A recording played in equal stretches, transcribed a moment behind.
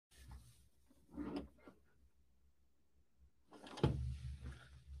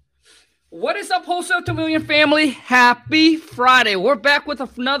What is up, Wholesale to Million family? Happy Friday. We're back with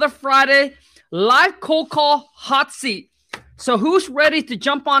another Friday live cold call hot seat. So who's ready to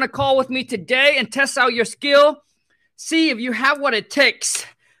jump on a call with me today and test out your skill? See if you have what it takes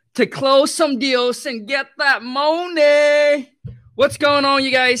to close some deals and get that money. What's going on,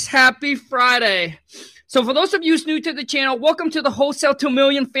 you guys? Happy Friday. So for those of you who's new to the channel, welcome to the Wholesale to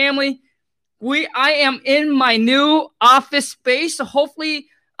Million family. I am in my new office space, so hopefully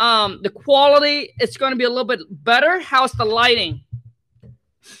the quality is going to be a little bit better. How's the lighting?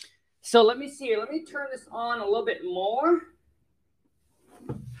 So let me see here. Let me turn this on a little bit more.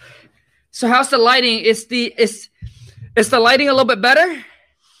 So how's the lighting? Is the lighting a little bit better?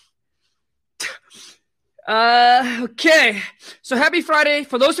 Okay. So happy Friday.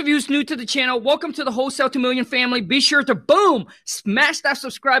 For those of you who's new to the channel, welcome to the Wholesale to Million family. Be sure to boom, smash that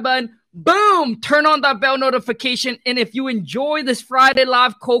subscribe button. Boom, turn on that bell notification. And if you enjoy this Friday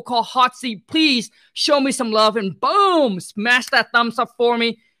live cold call hot seat, please show me some love and boom, smash that thumbs up for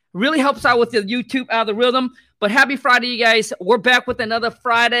me. Really helps out with the YouTube algorithm. But happy Friday, you guys. We're back with another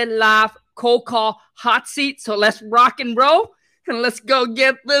Friday live cold call hot seat. So let's rock and roll and let's go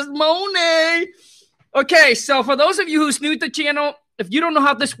get this money. Okay, so for those of you who's new to the channel, if you don't know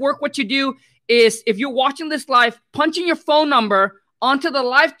how this works, what you do is if you're watching this live, punch in your phone number onto the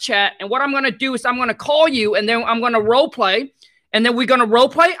live chat. And what I'm going to do is I'm going to call you and then I'm going to role play. And then we're going to role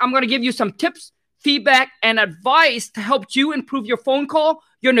play. I'm going to give you some tips, feedback, and advice to help you improve your phone call,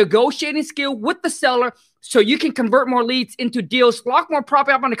 your negotiating skill with the seller so you can convert more leads into deals, lock more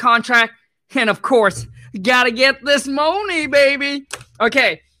property up on the contract. And of course, got to get this money, baby.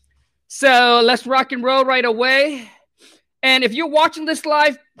 Okay. So let's rock and roll right away. And if you're watching this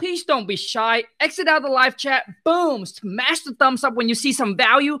live, please don't be shy. Exit out of the live chat. Boom. Smash the thumbs up when you see some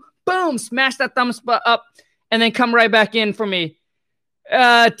value. Boom. Smash that thumbs up. And then come right back in for me.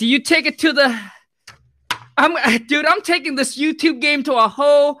 Do you take it to the... I'm taking this YouTube game to a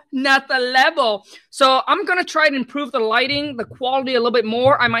whole nother level. So I'm going to try to improve the lighting, the quality a little bit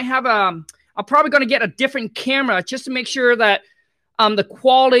more. I might have I'm probably going to get a different camera just to make sure that the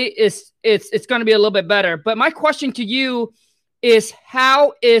quality is going to be a little bit better. But my question to you is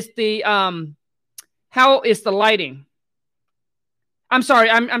how is the lighting? I'm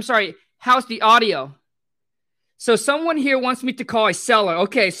sorry. How's the audio? So someone here wants me to call a seller.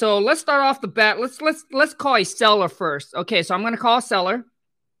 Okay, so let's start off the bat. Let's call a seller first. Okay, so I'm going to call a seller.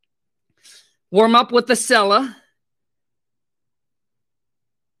 Warm up with the seller.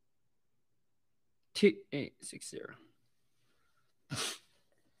 2860.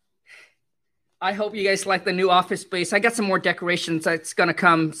 I hope you guys like the new office space. I got some more decorations that's going to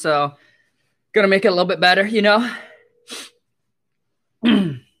come, so going to make it a little bit better, you know?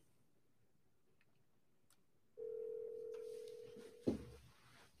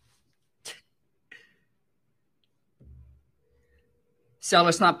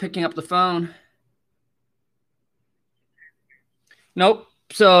 Seller's not picking up the phone. Nope.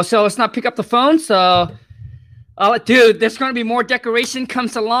 So seller's not pick up the phone, so... Oh, dude, there's going to be more decoration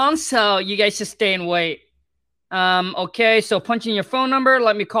comes along, so you guys just stay and wait. Okay, so punch in your phone number.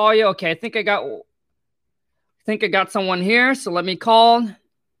 Let me call you. Okay, I think I got someone here, so let me call.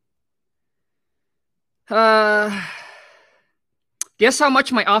 Guess how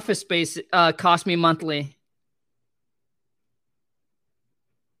much my office space cost me monthly?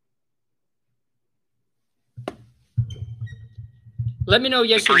 Let me know.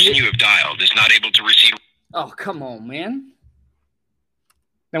 Yes, the person you have dialed is not able to receive. Oh, come on, man.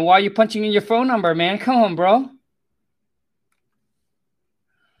 Then why are you punching in your phone number, man? Come on, bro.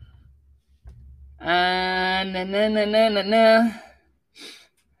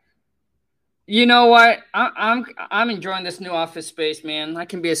 You know what? I'm enjoying this new office space, man. I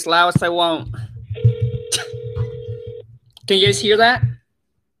can be as loud as I want. Can you guys hear that?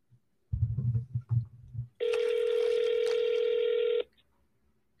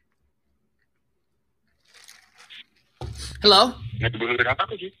 Hello? Neighborhood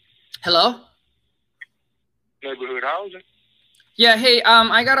housing. Hello? Neighborhood housing. Yeah, hey,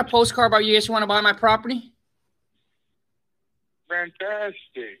 I got a postcard about you guys want to buy my property.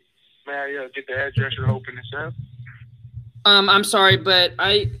 Fantastic. May I get the address you're hoping to sell? I'm sorry, but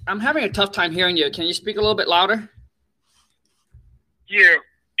I'm having a tough time hearing you. Can you speak a little bit louder? Yeah.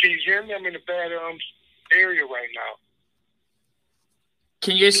 Can you hear me? I'm in a bad area right now.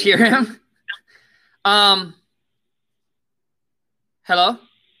 Can you guys hear him? Hello?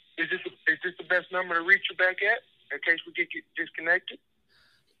 Is this the best number to reach you back at in case we get disconnected?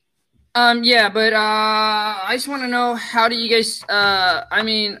 Yeah, but I just want to know, how do you guys, I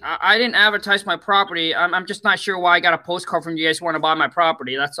mean, I didn't advertise my property. I'm just not sure why I got a postcard from you guys who want to buy my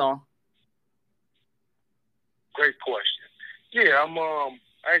property. That's all. Great question. Yeah, I'm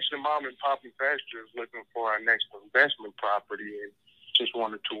actually mom and pop investors looking for our next investment property, and just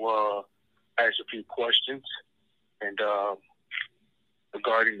wanted to ask a few questions and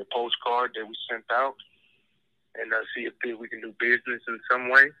regarding the postcard that we sent out, and see if we can do business in some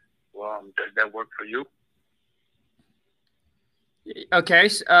way. Does that work for you? Okay.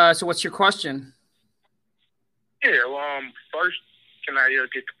 So what's your question? Yeah. First, can I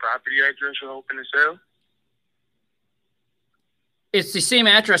get the property address you're hoping to sell? It's the same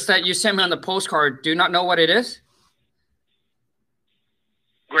address that you sent me on the postcard. Do you not know what it is?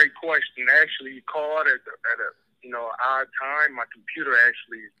 Great question. Actually, you called at a odd time. My computer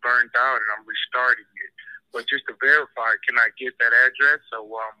actually is burned out, and I'm restarting it. But just to verify, can I get that address? So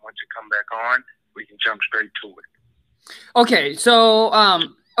once you come back on, we can jump straight to it. Okay,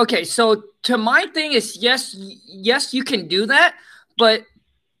 so to my thing is yes, you can do that, but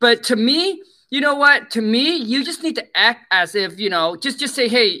to me, you know what? To me, you just need to act as if, just say,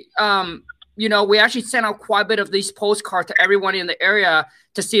 hey, we actually sent out quite a bit of these postcards to everyone in the area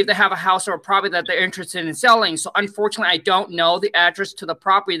to see if they have a house or a property that they're interested in selling. So unfortunately, I don't know the address to the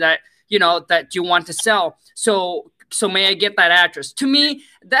property that you want to sell. So may I get that address? To me,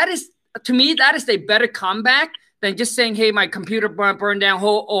 that is a better comeback than just saying, hey, my computer burned down,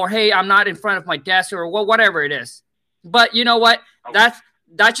 or hey, I'm not in front of my desk, or whatever it is. But you know what?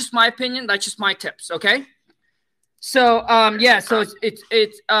 That's just my opinion. That's just my tips. Okay. So so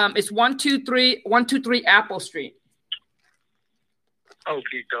it's 123 Apple Street.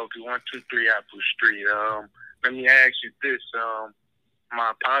 Okie dokie, 123 Apple Street. Let me ask you this.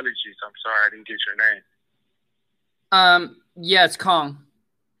 My apologies. I'm sorry I didn't get your name. Yeah, it's Kong.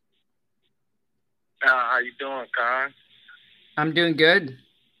 How you doing, Kong? I'm doing good.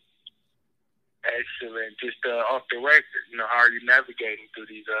 Excellent. Just off the record, how are you navigating through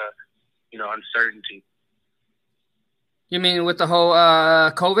these, uncertainty? You mean with the whole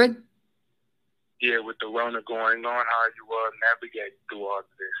COVID? Yeah, with the Rona going on, how are you navigating through all of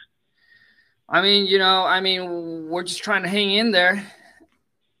this? I mean, we're just trying to hang in there.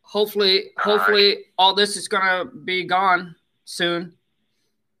 Hopefully, all this is gonna be gone soon.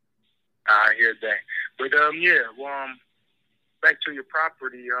 I hear that. But back to your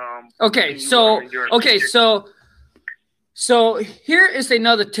property. So here is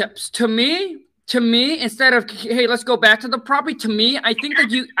another tips. To me, instead of, hey, let's go back to the property. To me, I think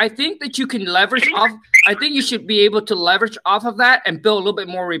that you can leverage off. I think you should be able to leverage off of that and build a little bit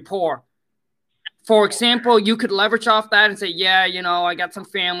more rapport. For example, you could leverage off that and say, yeah, I got some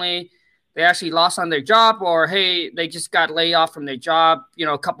family. They actually lost on their job, or, hey, they just got laid off from their job,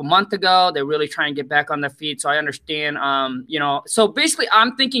 a couple months ago. They're really trying to get back on their feet. So I understand, so basically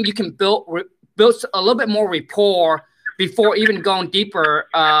I'm thinking you can build a little bit more rapport before even going deeper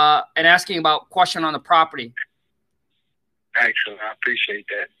and asking about question on the property. Excellent. I appreciate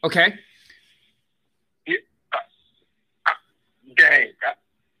that. Okay. Yeah, dang.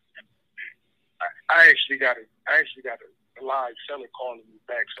 I actually got a live seller calling me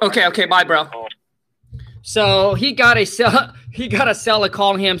back. So okay, bye, bro. So he got a seller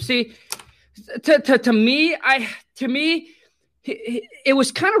calling him. See, to me, it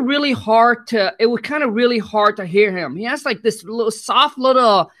was kind of really hard to hear him. He has like this little soft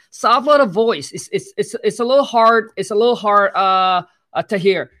little voice. It's a little hard. It's a little hard to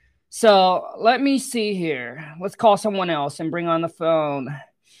hear. So let me see here. Let's call someone else and bring on the phone.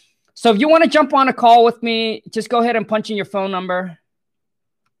 So if you want to jump on a call with me, just go ahead and punch in your phone number.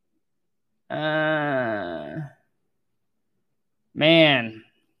 Man.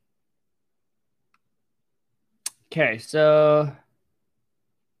 Okay, so.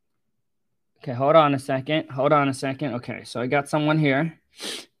 Okay, hold on a second. Okay, so I got someone here.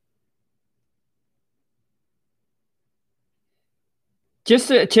 Just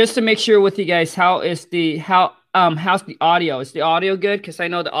to make sure with you guys, how's the audio? Is the audio good? Because I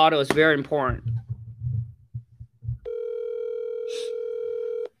know the audio is very important.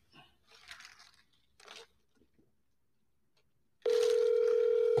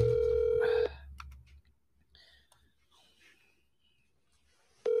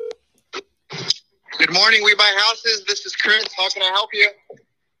 Good morning, We Buy Houses. This is Chris. How can I help you?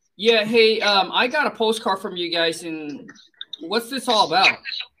 Yeah, hey, I got a postcard from you guys, and what's this all about?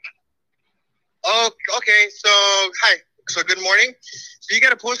 Oh, okay. So, hi. So, good morning. So, you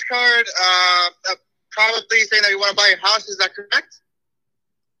got a postcard probably saying that you want to buy a house. Is that correct?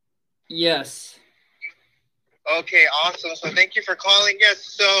 Yes. Okay, awesome. So, thank you for calling. Yes.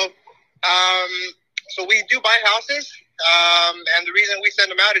 So, we do buy houses. And the reason we send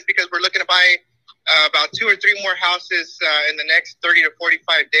them out is because we're looking to buy about 2 or 3 more houses in the next 30 to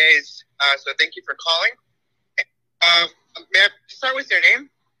 45 days. So, thank you for calling. May I start with your name?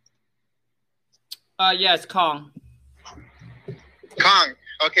 Yes, Kong. Kong.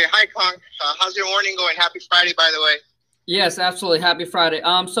 Okay, hi Kong. How's your morning going? Happy Friday, by the way. Yes, absolutely. Happy Friday.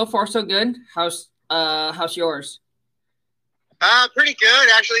 So far so good. How's yours? Pretty good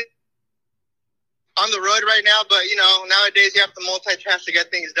actually. On the road right now, but you know, nowadays you have to multitask to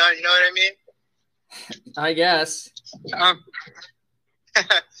get things done. You know what I mean? I guess.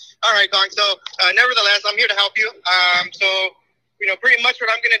 All right, Kong. So, nevertheless, I'm here to help you. So, you know, pretty much what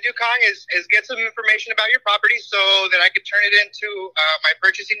I'm going to do, Kong, is get some information about your property so that I can turn it into my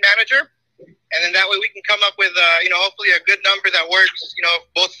purchasing manager. And then that way we can come up with, you know, hopefully a good number that works, you know,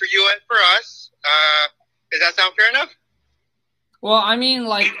 both for you and for us. Does that sound fair enough? Well, I mean,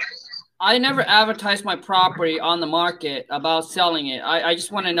 like, I never advertised my property on the market about selling it. I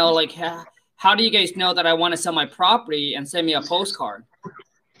just want to know, like, how do you guys know that I want to sell my property and send me a postcard?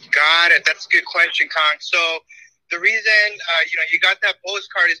 Got it. That's a good question, Kong. So the reason, you know, you got that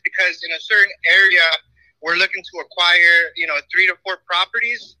postcard is because in a certain area, we're looking to acquire, you know, 3 to 4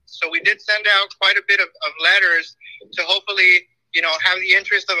 properties. So we did send out quite a bit of letters to hopefully, you know, have the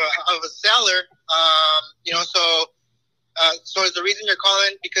interest of a seller. You know, so is the reason you're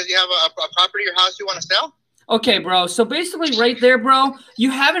calling because you have a property or house you want to sell? Okay, bro. So basically right there, bro,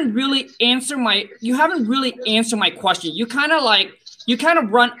 you haven't really answered my question. You kind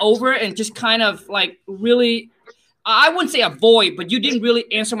of run over it and just kind of like really, I wouldn't say avoid, but you didn't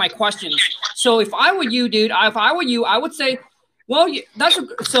really answer my questions. So if I were you, dude, I would say, well,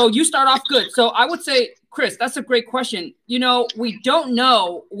 so you start off good. So I would say, Chris, that's a great question. You know, we don't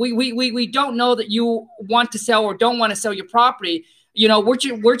know. We don't know that you want to sell or don't want to sell your property. You know, we're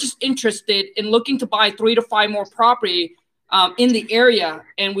just interested in looking to buy 3 to 5 more property in the area,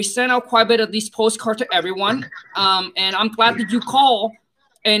 and we sent out quite a bit of these postcards to everyone. And I'm glad that you call,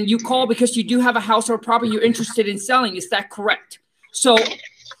 and you call because you do have a house or property you're interested in selling. Is that correct? So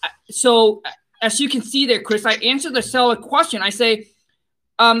as you can see there, Chris, I answered the seller question. I say,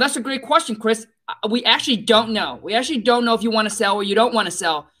 that's a great question, Chris. We actually don't know. We actually don't know if you want to sell or you don't want to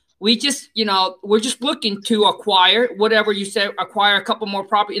sell. We just, you know, we're just looking to acquire whatever you said, acquire a couple more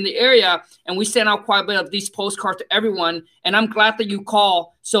property in the area. And we sent out quite a bit of these postcards to everyone. And I'm glad that you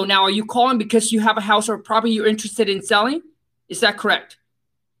call. So now are you calling because you have a house or property you're interested in selling? Is that correct?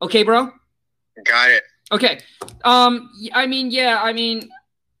 Okay, bro? Got it. Okay. I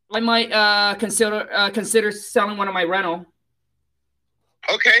might consider selling one of my rental.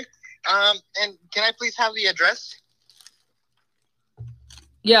 Okay. And can I please have the address?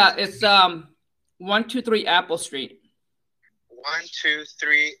 Yeah, it's 123 Apple Street.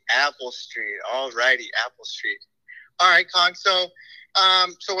 123 Apple Street. All righty, Apple Street. All right, Kong. So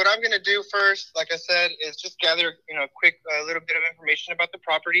what I'm going to do first, like I said, is just gather, you know, a little bit of information about the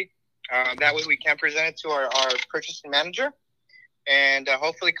property. That way we can present it to our purchasing manager and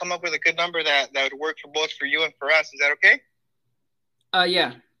hopefully come up with a good number that would work for both for you and for us. Is that okay?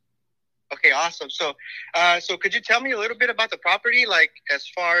 Yeah. Okay, awesome. So could you tell me a little bit about the property, like as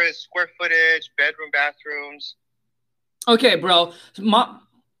far as square footage, bedroom, bathrooms? Okay, bro.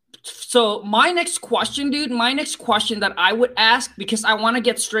 So my next question, dude, that I would ask, because I want to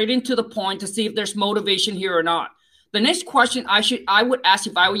get straight into the point to see if there's motivation here or not. The next question I would ask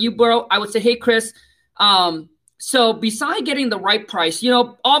if I were you, bro, I would say, hey, Chris, so beside getting the right price, you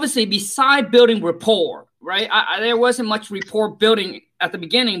know, obviously beside building rapport, right? There wasn't much rapport building at the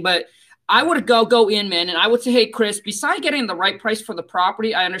beginning, but I would go in, man, and I would say, hey, Chris, beside getting the right price for the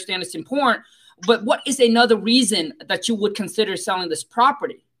property, I understand it's important, but what is another reason that you would consider selling this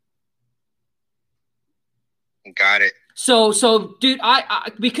property? Got it. So, dude,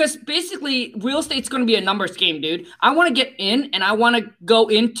 because basically real estate's going to be a numbers game, dude. I want to get in, and I want to go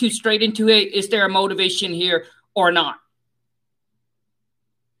straight into, hey, is there a motivation here or not?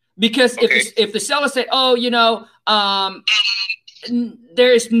 Because if the seller said, oh, you know,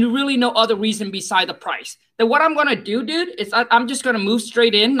 there is really no other reason beside the price, then what I'm going to do, dude, is I'm just going to move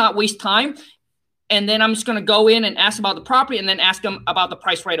straight in, not waste time. And then I'm just going to go in and ask about the property and then ask them about the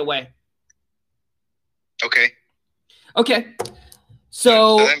price right away. Okay.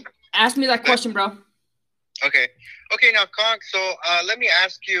 So ask me that question, bro. Okay. Now, Kong, so let me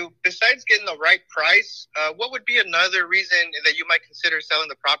ask you, besides getting the right price, what would be another reason that you might consider selling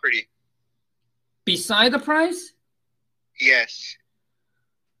the property? Beside the price? Yes.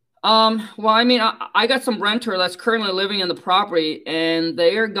 Well, I mean, I got some renter that's currently living in the property, and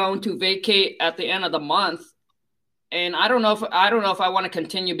they are going to vacate at the end of the month. And I don't know if I want to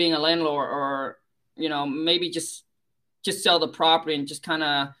continue being a landlord, or, you know, maybe just sell the property and just kind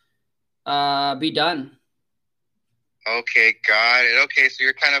of be done. Okay, got it. Okay, so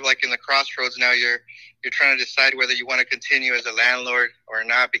you're kind of like in the crossroads now. You're you're trying to decide whether you want to continue as a landlord or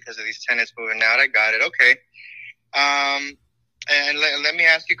not because of these tenants moving out. I got it. Okay. And let me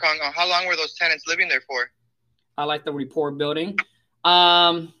ask you, Kong, how long were those tenants living there for? I like the report building.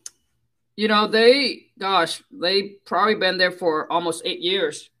 You know, they probably been there for almost 8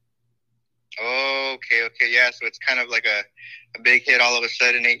 years. Okay, yeah. So it's kind of like a big hit all of a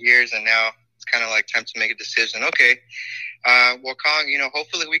sudden, 8 years, and now it's kind of like time to make a decision. Okay. Well, Kong, you know,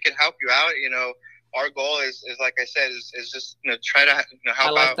 hopefully we can help you out. You know, our goal is like I said, is just, you know, try to, you know,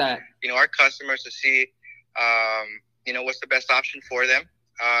 help out, that, you know, our customers to see, you know, what's the best option for them.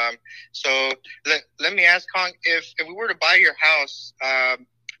 So let me ask, Kong, if we were to buy your house,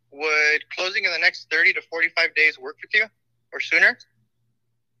 would closing in the next 30 to 45 days work with you or sooner?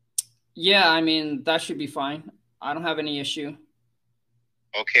 Yeah, I mean, that should be fine. I don't have any issue.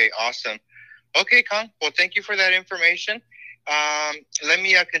 Okay, awesome. Okay, Kong. Well, thank you for that information. Let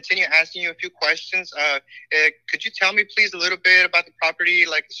me continue asking you a few questions. Could you tell me, please, a little bit about the property,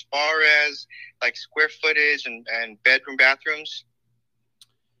 like as far as like square footage and bedroom, bathrooms?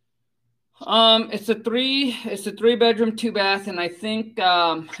 It's a three bedroom, 2 bath, and I think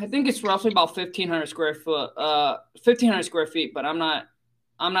it's roughly about 1,500 square foot, 1,500 square feet, but I'm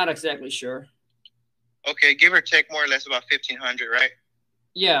not exactly sure. Okay, give or take more or less about 1,500, right?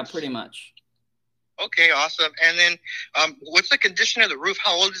 Yeah, pretty much. Okay, awesome. And then, what's the condition of the roof?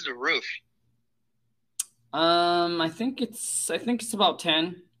 How old is the roof? I think it's about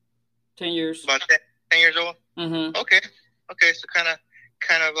 10 years. About 10 years old? Mm-hmm. Okay, so kind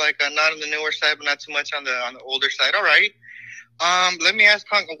of like not on the newer side, but not too much on the older side. All right. Let me ask,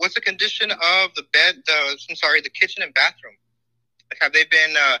 what's the condition of the the kitchen and bathroom? Like, have they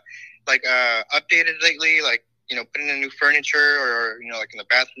been updated lately? Like, you know, putting in new furniture, or, you know, like in the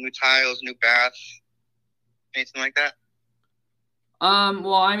bathroom, new tiles, new bath, anything like that?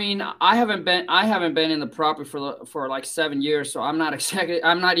 Well, I mean, I haven't been in the property for like 7 years, so I'm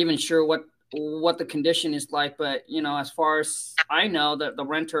not even sure what the condition is like. But, you know, as far as I know, that the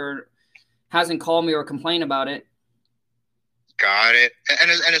renter hasn't called me or complained about it. Got it. And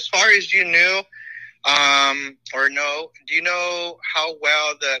as far as you knew, or no, do you know how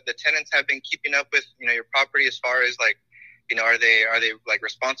well the tenants have been keeping up with, you know, your property, as far as like, you know, are they like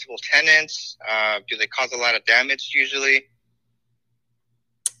responsible tenants? Do they cause a lot of damage usually?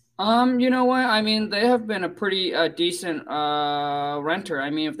 You know what? I mean, they have been a pretty decent renter. I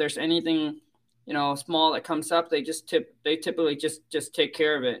mean, if there's anything, you know, small that comes up, they typically just take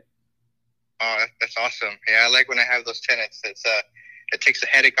care of it. Oh, that's awesome. Yeah, I like when I have those tenants. It takes the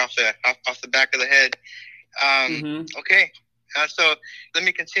headache off the back of the head. Okay. So let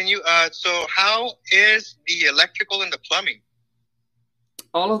me continue. So how is the electrical and the plumbing?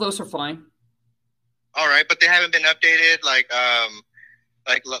 All of those are fine. All right, but they haven't been updated, like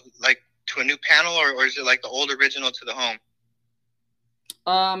to a new panel, or is it like the old original to the home?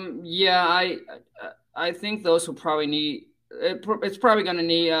 Yeah, I think those will probably need. It's probably going to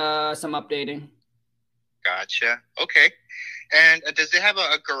need some updating. Gotcha. Okay. And does it have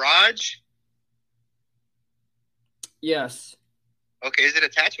a garage? Yes. Okay. Is it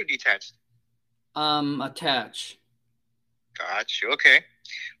attached or detached? Attached. Gotcha. Okay.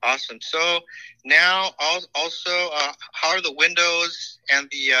 Awesome. So now also, how are the windows and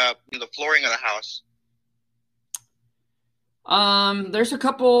the flooring of the house? There's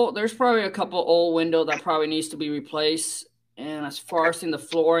probably a couple old window that probably needs to be replaced. And as far as in the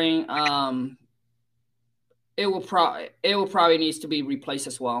flooring, it will probably needs to be replaced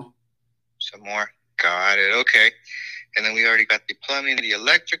as well. Some more. Got it. Okay. And then we already got the plumbing, the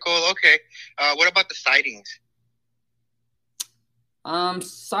electrical. Okay. What about the sidings?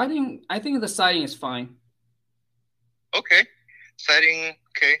 Siding, I think the siding is fine. Okay. Siding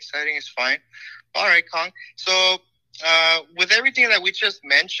is fine. All right, Kong. So, with everything that we just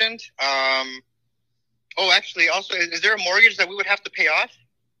mentioned, actually, also, is there a mortgage that we would have to pay off?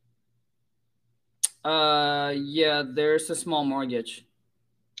 Yeah, there's a small mortgage.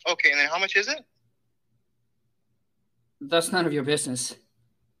 Okay, and then how much is it? That's none of your business.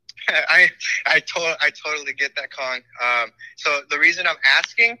 I totally get that, Kong. So the reason I'm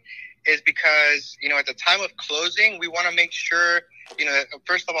asking is because, you know, at the time of closing, we want to make sure, you know,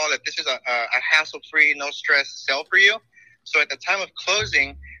 first of all, that this is a hassle-free, no-stress sale for you. So at the time of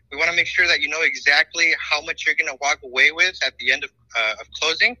closing, we want to make sure that you know exactly how much you're going to walk away with at the end of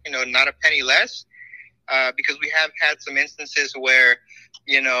closing, you know, not a penny less. Because we have had some instances where,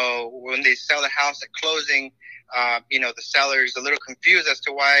 you know, when they sell the house at closing, you know, the seller is a little confused as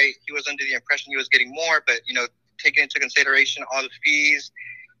to why he was under the impression he was getting more, but, you know, taking into consideration all the fees,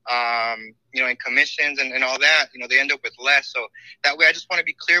 you know, in commissions and all that, you know, they end up with less. So that way, I just want to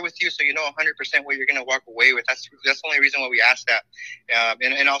be clear with you, so you know 100% what you're going to walk away with. That's the only reason why we asked that,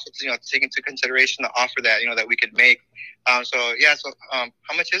 and also to, you know, take into consideration the offer that, you know, that we could make. So yeah, so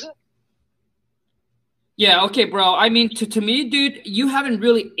how much is it? Yeah, okay, bro. I mean, to me, dude, you haven't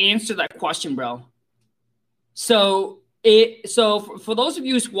really answered that question, bro. So for those of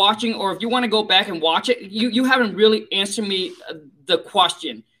you who's watching, or if you want to go back and watch it, you haven't really answered me the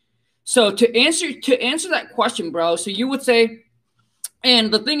question. So to answer that question, bro, so you would say,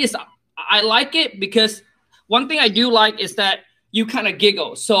 and the thing is, I like it because one thing I do like is that you kind of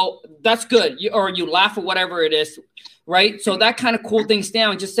giggle. So that's good. Or you laugh or whatever it is, right? So that kind of cool things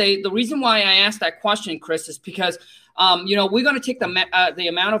down. Just say the reason why I asked that question, Chris, is because you know, we're going to take the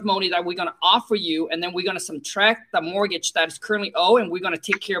amount of money that we're going to offer you, and then we're going to subtract the mortgage that is currently owed, and we're going to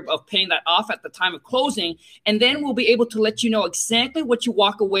take care of paying that off at the time of closing, and then we'll be able to let you know exactly what you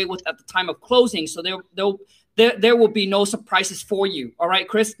walk away with at the time of closing. So there will be no surprises for you. All right,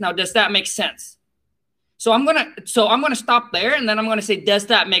 Chris. Now, does that make sense? So I'm gonna stop there, and then I'm gonna say, does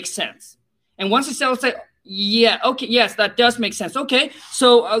that make sense? And once the seller say, yeah, okay, yes, that does make sense. Okay,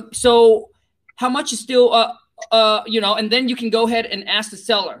 so how much is still you know, and then you can go ahead and ask the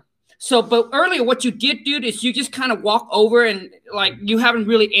seller. So, but earlier what you did, dude, is you just kind of walk over and like you haven't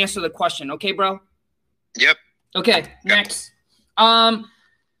really answered the question. Okay, bro? Yep. Okay, yep. Next. I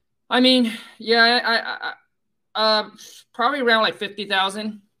mean, yeah, I probably around like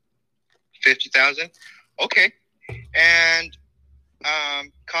 50,000. 50,000. Okay. And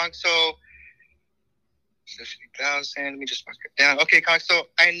Kong, so 50,000. Let me just mark it down. Okay, Kong. So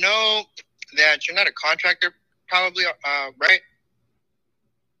I know that you're not a contractor, probably, right?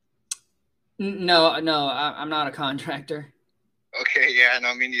 No, I'm not a contractor. Okay, yeah,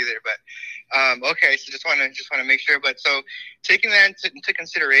 no, me neither. But okay, so just want to make sure. But so taking that into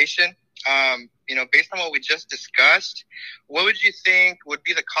consideration, you know, based on what we just discussed, what would you think would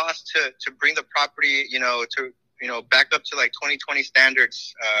be the cost to bring the property, you know, back up to like 2020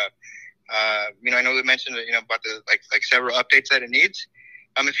 standards? You know, I know we mentioned, you know, about the like several updates that it needs.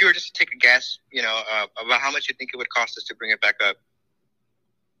 If you were just to take a guess, you know, about how much you think it would cost us to bring it back up.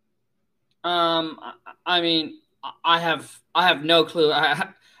 I mean, I have no clue.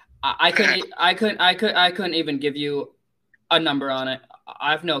 I couldn't even give you a number on it.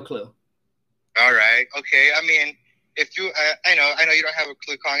 I have no clue. All right. Okay. I mean, if you, I know you don't have a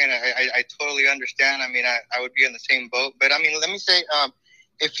clue, Kong, and I totally understand. I mean, I would be in the same boat. But I mean, let me say,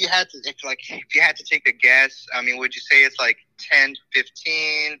 if you had to take a guess, I mean, would you say it's like 10 to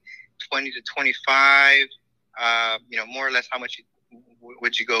 15, 20 to 25? You know, more or less, how much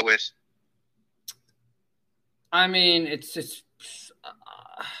would you go with? I mean, it's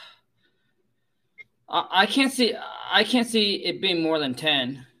I can't see it being more than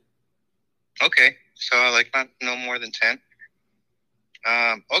 10. Okay, so like no more than 10.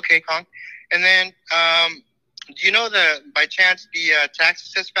 Okay, Kong, and then do you know by chance the tax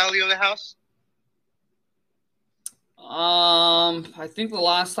assessed value of the house? I think the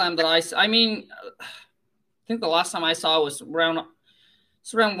last time that I think the last time I saw it was around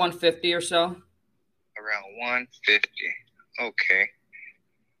 150 or so. Around 150. Okay.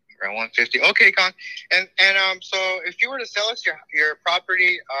 Around 150. Okay, Kong. And so if you were to sell us your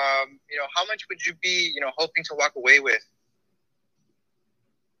property, you know, how much would you be, you know, hoping to walk away with?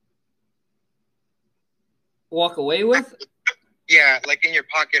 Walk away with? Yeah, like in your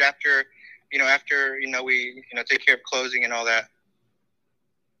pocket after we, you know, take care of closing and all that.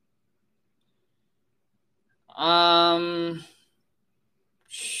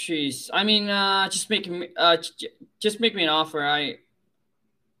 Jeez. I mean, just make me an offer.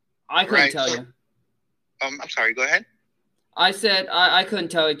 I couldn't tell you. I'm sorry. Go ahead. I said I couldn't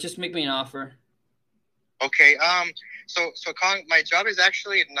tell you. Just make me an offer. Okay. So Kong, my job is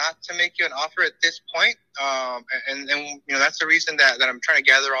actually not to make you an offer at this point. And you know, that's the reason that I'm trying to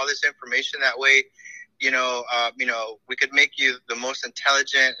gather all this information. That way, you know, we could make you the most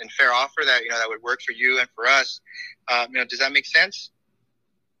intelligent and fair offer that, you know, that would work for you and for us. You know, does that make sense?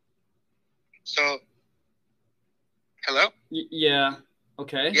 So, hello? Yeah.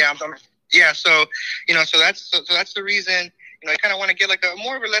 Okay. Yeah. Yeah. So, you know, so that's the reason, you know, I kind of want to get like a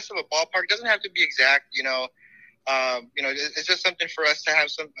more or less of a ballpark. It doesn't have to be exact, you know. You know, it's just something for us to have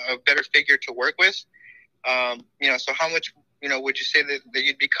a better figure to work with. You know, so how much, you know, would you say that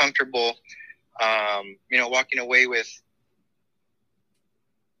you'd be comfortable, you know, walking away with?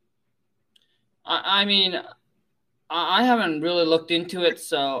 I mean, I haven't really looked into it,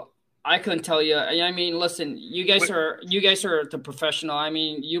 so I couldn't tell you. I mean, listen, you guys are the professional. I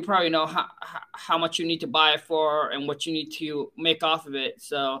mean, you probably know how much you need to buy it for and what you need to make off of it.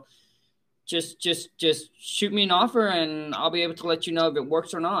 So just shoot me an offer, and I'll be able to let you know if it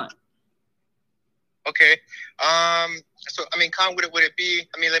works or not. Okay. So, I mean, Con, would it be,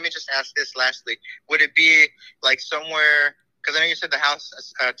 I mean, let me just ask this lastly. Would it be like somewhere, because I know you said the house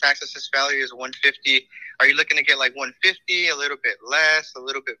tax assessed value is 150. Are you looking to get like 150, a little bit less, a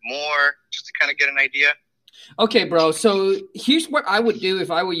little bit more, just to kind of get an idea? Okay, bro. So here's what I would do if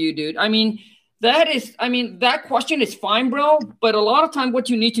I were you, dude. I mean, that question is fine, bro. But a lot of time what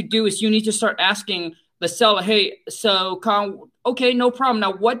you need to do is you need to start asking the seller, hey, so Con, okay, no problem.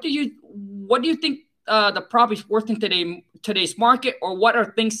 Now, what do you think the property's worth in today's market, or what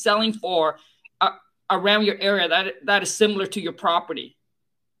are things selling for around your area that is similar to your property?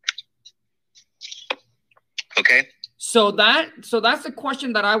 Okay. So that's the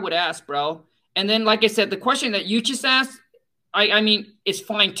question that I would ask, bro. And then, like I said, the question that you just asked, I mean, it's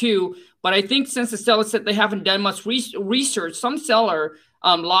fine too. But I think since the seller said they haven't done much research, some seller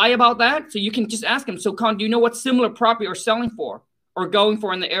lie about that. So you can just ask them. So, Con, do you know what similar property are selling for or going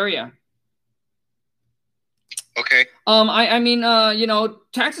for in the area? Okay. I mean, you know,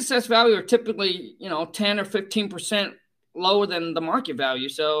 tax assessed value are typically, you know, 10 or 15% lower than the market value.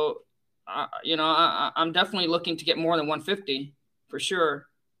 So, you know, I'm definitely looking to get more than 150 for sure.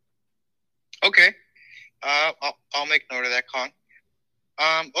 Okay. I'll make note of that, Con.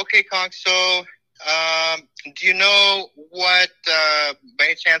 Okay, Con. So, do you know what, by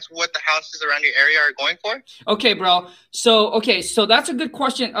any chance, what the houses around your area are going for? Okay, bro. So that's a good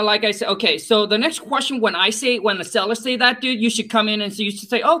question. Like I said, okay. So the next question, when the sellers say that, dude, you should come in and you should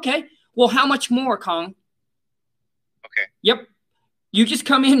say, okay, well, how much more, Kong? Okay. Yep. You just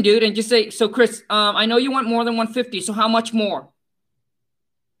come in, dude, and just say, so Chris, I know you want more than 150. So how much more?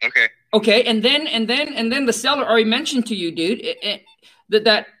 Okay. Okay. And then the seller already mentioned to you, dude,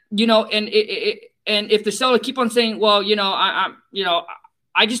 that you know, and if the seller keep on saying, well, you know,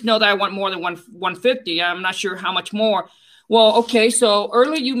 I just know that I want more than 150. I'm not sure how much more. Well, okay. So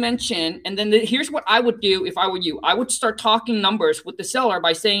earlier you mentioned, and then here's what I would do if I were you. I would start talking numbers with the seller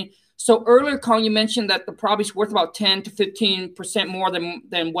by saying, so earlier, Colin, you mentioned that the property's worth about 10 to 15% more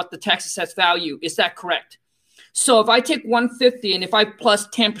than what the tax assessed value. Is that correct? So if I take 150 and if I plus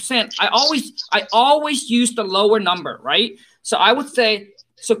 10%, I always use the lower number, right? So I would say,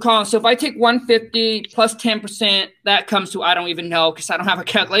 so Colin, so if I take 150 plus 10%, that comes to, I don't even know because I don't have a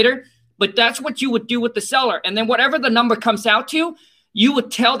calculator, but that's what you would do with the seller. And then whatever the number comes out to, you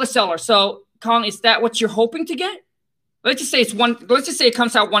would tell the seller. So Colin, is that what you're hoping to get? Let's just say it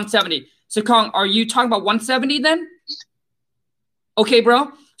comes out 170. So Kong, are you talking about 170 then? Okay,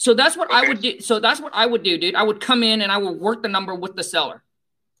 bro. So that's what I would do. So that's what I would do, dude. I would come in and I would work the number with the seller.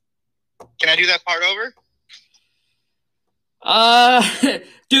 Can I do that part over?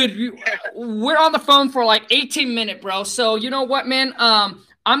 Dude, we're on the phone for like 18 minutes, bro. So you know what, man? I'm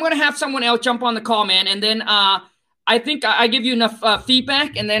gonna have someone else jump on the call, man, and then I think I give you enough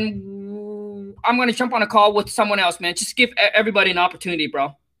feedback, and then I'm going to jump on a call with someone else, man. Just give everybody an opportunity,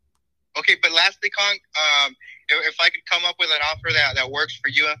 bro. Okay, but lastly, Kong, if I could come up with an offer that works for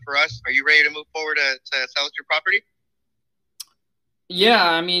you and for us, are you ready to move forward to sell us your property? Yeah,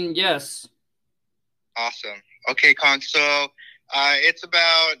 I mean, yes. Awesome. Okay, Kong, so it's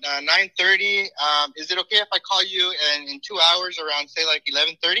about 9:30. Is it okay if I call you in 2 hours around, say, like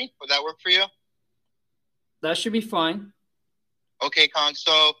 11:30? Would that work for you? That should be fine. Okay, Kong,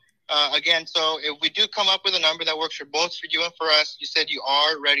 so... again, so if we do come up with a number that works for both for you and for us, you said you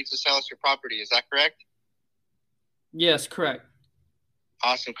are ready to sell us your property. Is that correct? Yes, correct.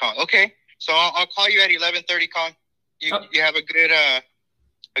 Awesome, Kong. Okay, so I'll call you at 11:30, Kong. You have a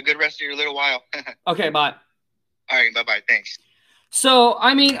good rest of your little while. Okay, bye. All right, bye-bye. Thanks. So,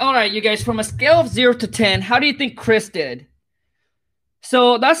 I mean, all right, you guys, from a scale of 0 to 10, how do you think Chris did?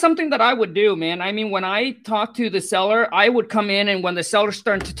 So that's something that I would do, man. I mean, when I talk to the seller, I would come in, and when the seller's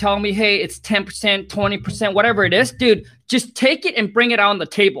starting to tell me, hey, it's 10%, 20%, whatever it is, dude, just take it and bring it on the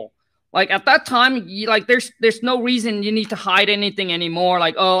table. Like at that time, there's no reason you need to hide anything anymore.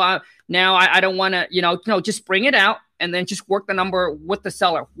 Like, oh, I don't want to, no, just bring it out and then just work the number with the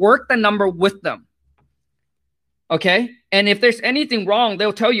seller. Work the number with them. Okay? And if there's anything wrong,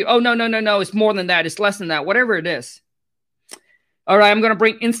 they'll tell you, oh, no, it's more than that. It's less than that, whatever it is. All right, I'm going to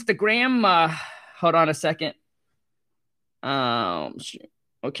bring Instagram. Hold on a second.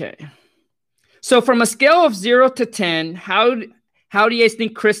 Okay. So from a scale of 0 to 10, how do you guys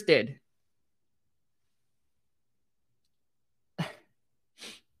think Chris did?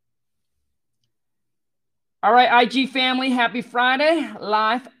 All right, IG family, happy Friday.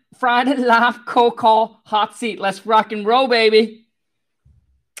 Friday live cold call hot seat. Let's rock and roll, baby.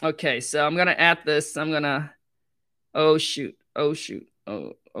 Okay, so I'm going to add this. I'm going to, oh, shoot. Oh,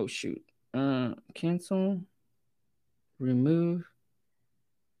 shoot. Cancel. Remove.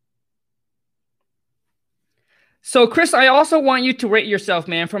 So, Chris, I also want you to rate yourself,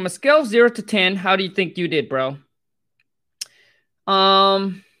 man. From a scale of 0 to 10, how do you think you did, bro?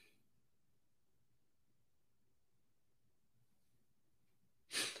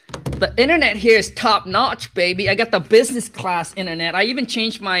 The internet here is top notch, baby. I got the business class internet. I even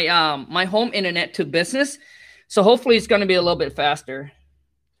changed my my home internet to business, so hopefully it's going to be a little bit faster.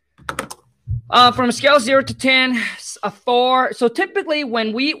 From a scale of 0 to 10, a 4. So typically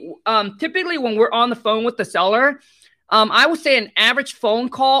when we're on the phone with the seller, I would say an average phone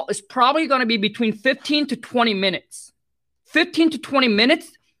call is probably going to be between 15 to 20 minutes. 15 to 20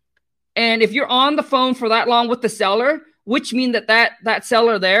 minutes. And if you're on the phone for that long with the seller, which means that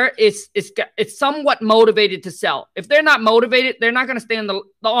seller there is somewhat motivated to sell. If they're not motivated, they're not going to stay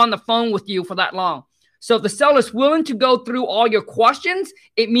on the phone with you for that long. So if the seller is willing to go through all your questions,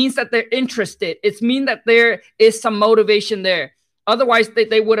 it means that they're interested. It means that there is some motivation there. Otherwise,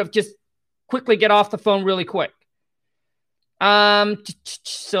 they would have just quickly get off the phone really quick.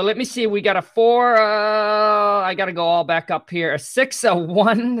 So let me see. We got a 4. I got to go all back up here. A 6, a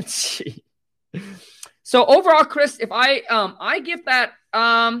 1. Let's see. So overall, Chris, if I give that,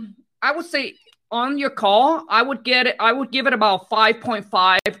 I would say on your call, I would give it about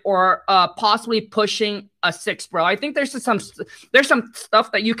 5.5 or possibly pushing a 6, bro. I think there's some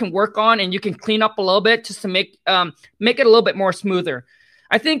stuff that you can work on and you can clean up a little bit just to make it a little bit more smoother.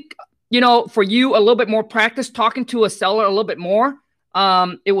 I think, for you, a little bit more practice talking to a seller a little bit more,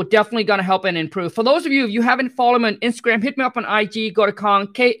 it will definitely going to help and improve. For those of you, if you haven't followed me on Instagram, hit me up on IG, go to Khang,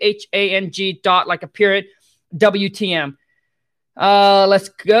 KHANG WTM. Let's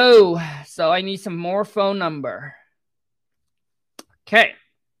go. So I need some more phone number. Okay.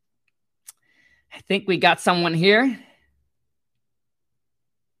 I think we got someone here.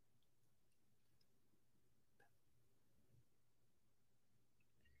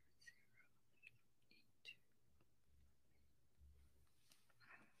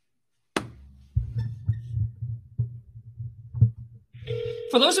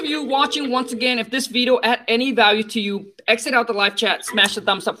 For those of you watching, once again, if this video add any value to you, exit out the live chat, smash the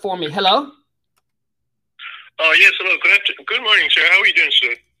thumbs up for me. Hello? Yes, hello. Good morning, sir. How are you doing,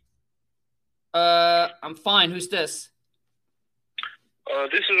 sir? I'm fine. Who's this?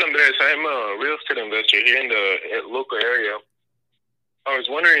 This is Andres. I'm a real estate investor here in the local area. I was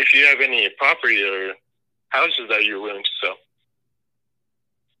wondering if you have any property or houses that you're willing to sell.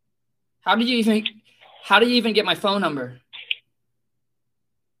 How do you even get my phone number?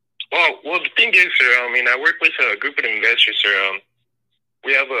 Well, the thing is, sir, I work with a group of investors, sir.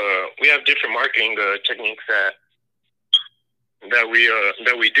 We have different marketing techniques that we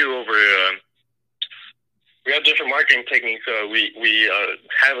do over. We have different marketing techniques. We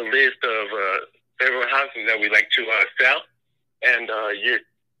have a list of several houses that we like to sell, and your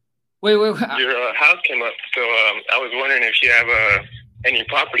house came up. So I was wondering if you have any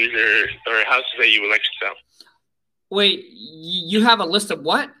properties or houses that you would like to sell. Wait, you have a list of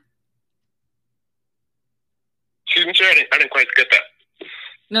what? Excuse me, sir. I didn't quite get that.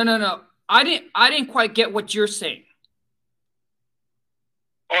 No. I didn't quite get what you're saying.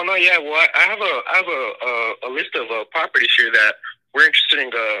 Oh no, yeah. Well, I have a list of properties here that we're interested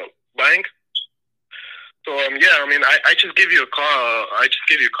in buying. So yeah, I just give you a call. I just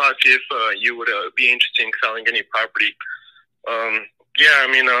give you a call to see if you would be interested in selling any property. Yeah,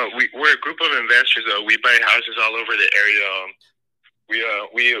 we're a group of investors. We buy houses all over the area. We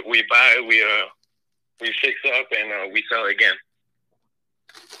buy, we fix up, and we sell again.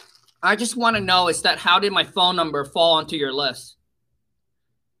 I just want to know how did my phone number fall onto your list?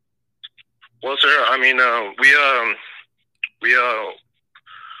 Well, sir, we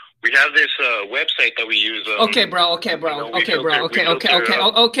have this website that we use. Okay, bro.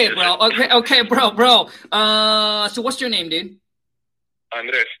 So what's your name, dude?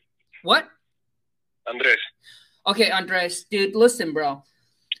 Andres. What? Andres. Okay, Andres, dude, listen, bro.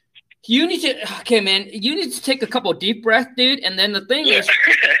 You need to take a couple of deep breaths, dude. And then the thing is,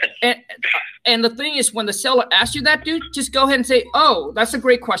 and the thing is, when the seller asks you that, dude, just go ahead and say, "Oh, that's a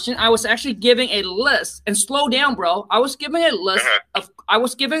great question. I was actually giving a list." And slow down, bro. I was giving a list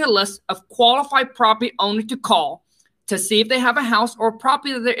of qualified property owners to call to see if they have a house or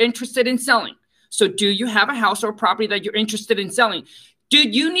property that they're interested in selling. So, do you have a house or property that you're interested in selling,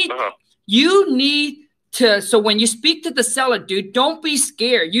 dude? You need to. So when you speak to the seller, dude, don't be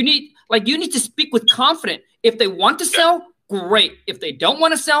scared. You need to speak with confidence. If they want to sell, great. If they don't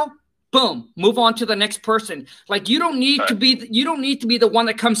want to sell, boom, move on to the next person. Like you don't need to be the one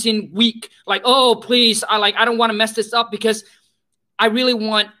that comes in weak. Like, oh, please, I don't want to mess this up because I really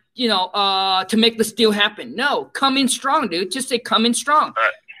want to make this deal happen. No, come in strong, dude. Just say come in strong. All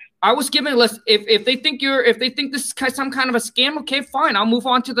right. I was given a list. If they think this is some kind of a scam, okay, fine. I'll move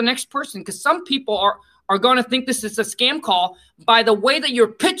on to the next person, because some people are going to think this is a scam call. By the way that you're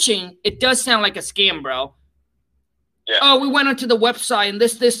pitching, it does sound like a scam, bro. Yeah. Oh, we went onto the website and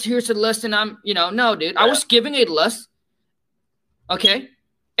this here's a list, and I'm no, dude. Yeah. I was giving a list. Okay.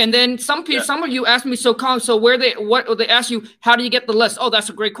 And then some of you asked me, so they ask you, how do you get the list? Oh, that's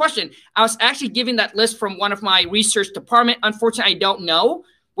a great question. I was actually giving that list from one of my research department. Unfortunately, I don't know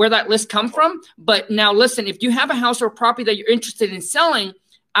where that list come from. But now listen, if you have a house or property that you're interested in selling,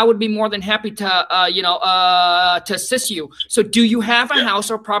 I would be more than happy to assist you. So do you have a house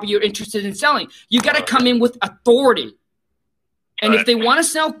or property you're interested in selling? You got to come in with authority. And if they want to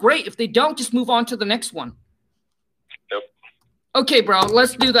sell, great. If they don't, just move on to the next one. Yep. Okay, bro,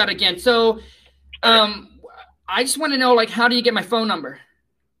 let's do that again. So I just want to know, like, how do you get my phone number?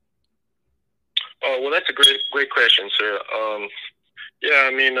 Oh, well, that's a great question, sir. Yeah,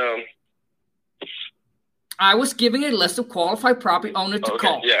 I mean, I was giving a list of qualified property owner to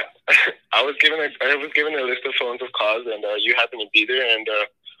call. Yeah, I was given a list of phones of calls, and you happen to be there. And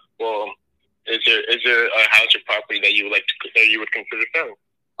well, is there a house or property that you would consider selling?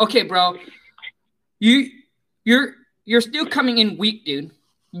 Okay, bro, you're still coming in weak, dude.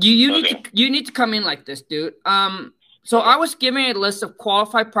 You need to come in like this, dude. So I was giving a list of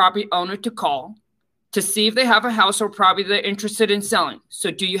qualified property owner to call to see if they have a house or property they're interested in selling.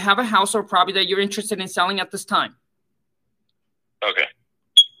 So do you have a house or property that you're interested in selling at this time? Okay.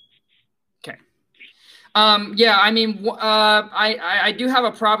 Okay. Yeah, I mean, I do have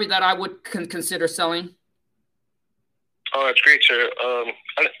a property that I would consider selling. Oh, that's great, sir. Who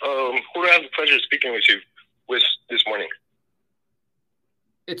do I have the pleasure of speaking with you this morning?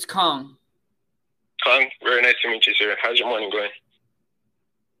 It's Kong. Kong, very nice to meet you, sir. How's your morning going?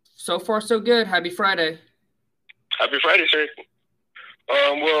 So far, so good. Happy Friday. Happy Friday, sir.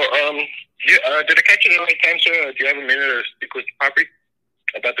 Did I catch you at the right time, sir? Do you have a minute to speak with the property?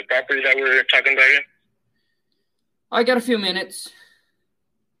 About the property that we're talking about here? I got a few minutes.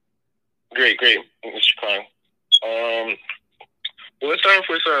 Great, Mr. Kong. Well, let's start off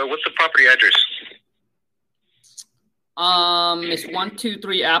with what's the property address? It's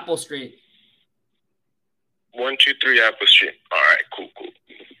 123 Apple Street. 123 Apple Street. All right, cool.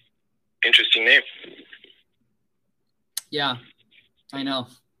 Interesting name. Yeah, I know.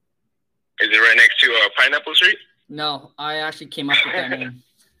 Is it right next to Pineapple Street? No, I actually came up with that name.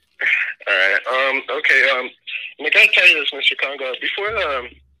 All right. Okay. I gotta tell you this, Mr. Congo. Before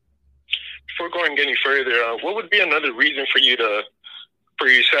going any further, what would be another reason for you to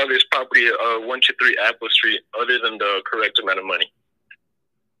sell this property at 123 Apple Street, other than the correct amount of money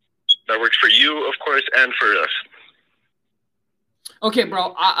that works for you, of course, and for us? Okay,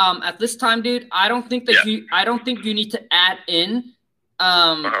 bro. At this time, dude, I don't think that you need to add in,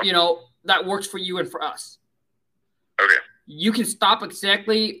 that works for you and for us. Okay. You can stop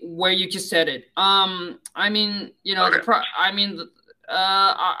exactly where you just said it. I mean, the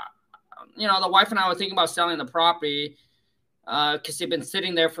wife and I were thinking about selling the property because they've been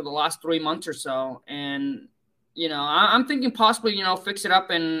sitting there for the last 3 months or so, and I'm thinking possibly fix it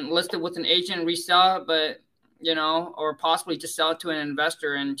up and list it with an agent and resell it, but or possibly just sell it to an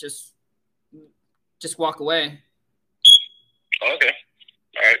investor and just walk away. Okay.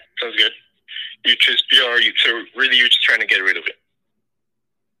 All right. Sounds good. You're just trying to get rid of it.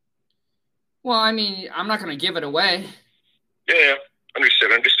 Well, I mean, I'm not going to give it away. Yeah.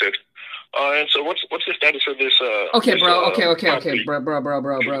 Understood. And so what's the status of this? Okay, bro. Okay,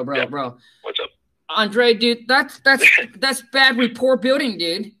 bro. What's up? Andre, dude, that's bad rapport building,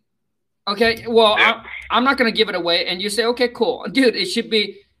 dude. Okay, well, yeah. I'm not going to give it away. And you say, okay, cool. Dude, it should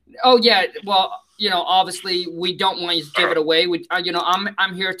be, oh, yeah, well, obviously we don't want you to give it away.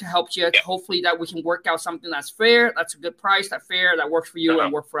 I'm here to help you. Yeah. Hopefully that we can work out something that's fair, that's a good price, that's fair, that works for you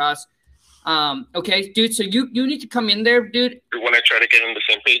and work for us. Okay, dude, so you need to come in there, dude. You want to try to get on the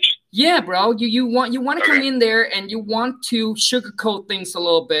same page? Yeah, bro. You want to come in there and you want to sugarcoat things a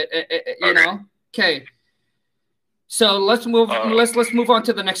little bit, you know? Okay. So let's move. Let's move on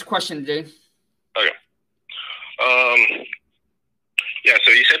to the next question, dude. Okay. Yeah.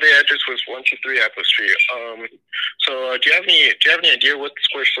 So you said the address was 123 Apple Street. So do you have any idea what the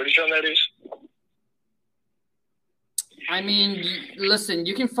square footage on that is? I mean, listen.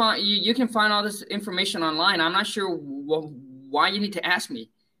 You can find all this information online. I'm not sure why you need to ask me.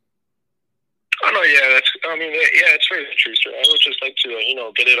 Oh no, yeah, it's very true, sir. I would just like to,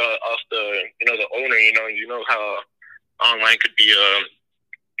 get it off the, the owner. You know how online could be,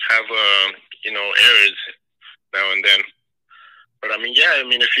 have, errors now and then. But I mean, yeah, I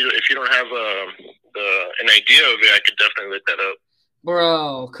mean, if you don't have an idea of it, I could definitely look that up.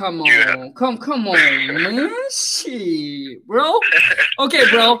 Bro, come on. Come on, man. Shit, bro. Okay,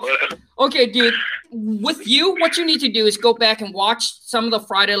 bro. Okay, dude. With you, what you need to do is go back and watch some of the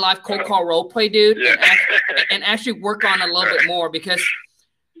Friday Live Cold Call Roleplay, dude, and actually work on it a little bit more because,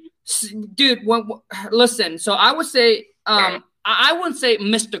 dude, listen, so I would say, I wouldn't say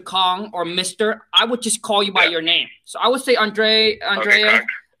Mr. Kong or Mr. I would just call you by your name. So I would say Andrea.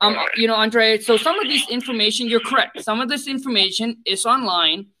 You know, Andre, so some of this information, you're correct. Some of this information is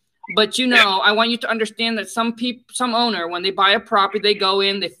online, but you know, I want you to understand that some owner, when they buy a property, they go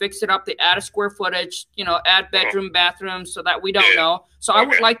in, they fix it up, they add a square footage, you know, add bedroom, bathroom, so that we don't know. So I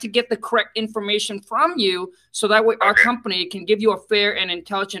would like to get the correct information from you so that way our company can give you a fair and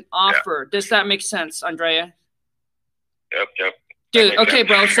intelligent offer. Does that make sense, Andrea? Yep. Dude, okay,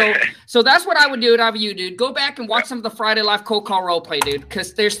 bro. So that's what I would do if I were you, dude. Go back and watch some of the Friday Live Cold Call Roleplay, dude,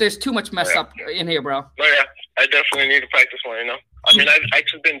 because there's too much mess up in here, bro. Oh, yeah. I definitely need to practice more, you know. I mean, I've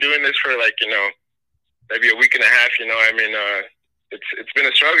actually been doing this for, like, you know, maybe a week and a half, you know. I mean, it's been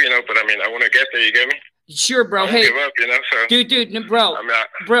a struggle, you know, but, I mean, I want to get there, you get me? Sure, bro. Hey, give up, you know, so. Dude, bro.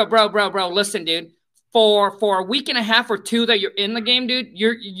 Bro, listen, dude. For a week and a half or two that you're in the game, dude,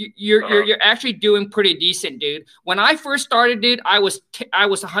 you're actually doing pretty decent, dude. When I first started, dude, I was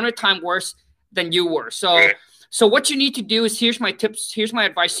 100 times worse than you were. So what you need to do is, here's my tips, here's my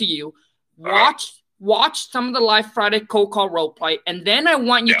advice to you. Watch some of the Live Friday Cold Call Roleplay, and then I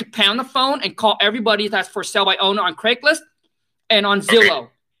want you to pound the phone and call everybody that's for sale by owner on Craigslist and on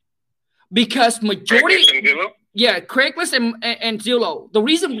Zillow. Because majority Craigslist and Zillow. The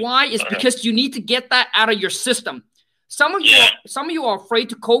reason why is because you need to get that out of your system. Some of you are afraid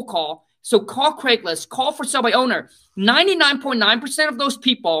to cold call, so call Craigslist, call for sale by owner. 99.9% of those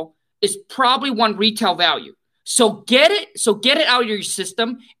people is probably want retail value. So get it out of your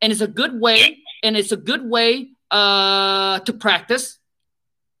system, and it's a good way. To practice.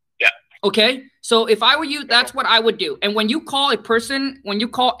 Yeah. Okay. So if I were you, that's what I would do. And when you call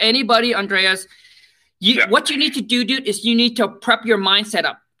anybody, Andreas, what you need to do, dude, is you need to prep your mindset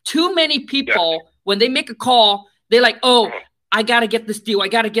up. Too many people, when they make a call, they're like, oh, I got to get this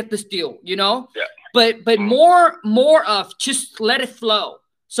deal. You know? Yeah. But more of just let it flow.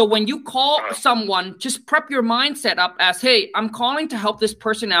 So when you call someone, just prep your mindset up as, hey, I'm calling to help this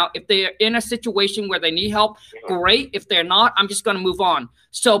person out. If they're in a situation where they need help, great. If they're not, I'm just going to move on.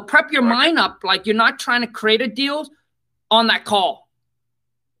 So prep your mind up like you're not trying to create a deal on that call.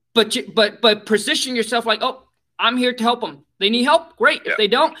 But position yourself like, oh, I'm here to help them. They need help, great. If they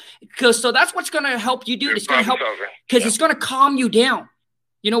don't, so that's what's going to help you do. It's going to help because it's going to calm you down.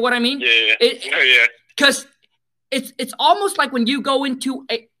 You know what I mean? Yeah. Because it's almost like when you go into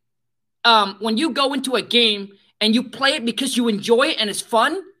a game and you play it because you enjoy it and it's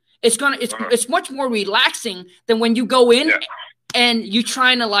fun. It's much more relaxing than when you go in and you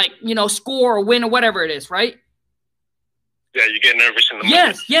trying to score or win or whatever it is, right? Yeah, you get nervous in the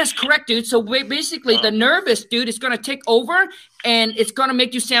moment. Yes, correct, dude. So basically, the nervous, dude, is going to take over, and it's going to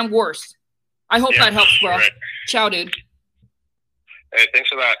make you sound worse. I hope that helps, bro. Right. Ciao, dude. Hey, thanks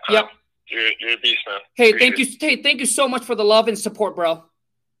for that. Yep. You're a beast, man. Hey, thank you. Hey, thank you so much for the love and support, bro.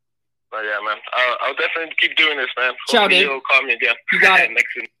 Oh, yeah, man. I'll definitely keep doing this, man. Ciao, dude. You'll call me again. You got it.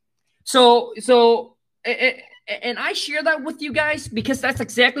 Next So, and I share that with you guys because that's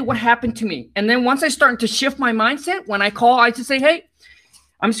exactly what happened to me. And then once I started to shift my mindset, when I call, I just say, hey,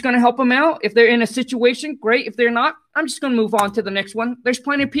 I'm just going to help them out. If they're in a situation, great. If they're not, I'm just going to move on to the next one. There's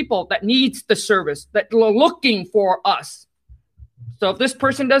plenty of people that needs the service, that are looking for us. So if this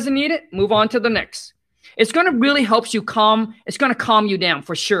person doesn't need it, move on to the next. It's going to really help you calm. It's going to calm you down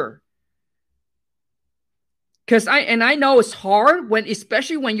for sure. Because I know it's hard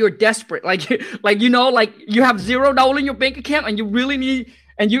especially when you're desperate, like you have $0 in your bank account and you really need,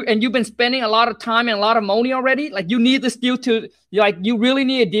 and you've been spending a lot of time and a lot of money already. Like you need this deal you really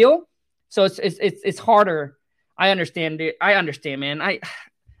need a deal. So it's harder. I understand it. I understand, man.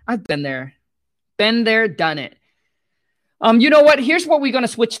 I've been there, done it. You know what? Here's what we're gonna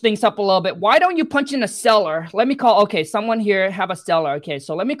switch things up a little bit. Why don't you punch in a seller? Let me call. Okay, someone here have a seller. Okay,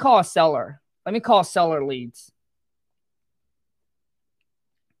 so let me call a seller. Let me call seller leads.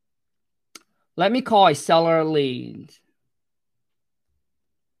 Let me call a seller lead.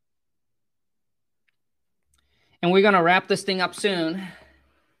 And we're going to wrap this thing up soon.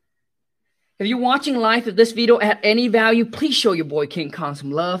 If you're watching live, if this video had any value, please show your boy King Kong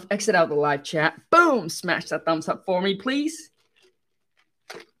some love. Exit out the live chat. Boom! Smash that thumbs up for me, please.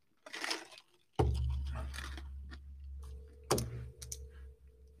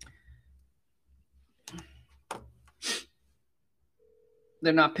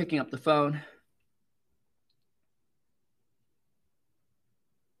 They're not picking up the phone.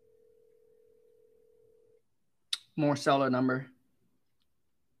 More seller number.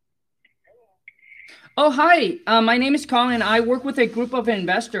 Oh, hi. My name is Colin. I work with a group of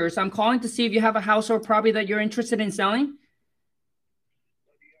investors. I'm calling to see if you have a house or property that you're interested in selling.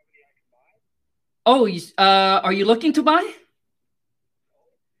 Oh, are you looking to buy?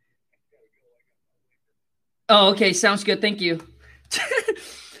 Oh, okay. Sounds good. Thank you.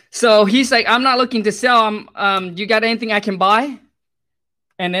 So he's like, I'm not looking to sell. You got anything I can buy?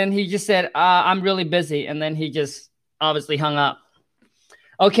 And then he just said, I'm really busy. And then he just obviously hung up.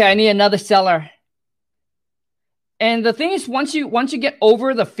 Okay, I need another seller. And the thing is, once you get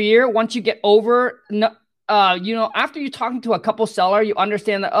over the fear, once you get over, after you're talking to a couple seller, you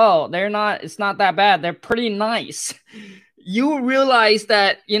understand that, it's not that bad. They're pretty nice. You realize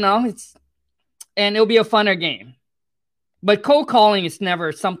that, and it'll be a funner game. But cold calling is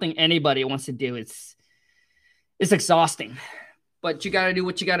never something anybody wants to do. It's exhausting. But you got to do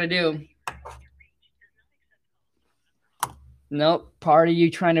what you got to do. Nope. Party you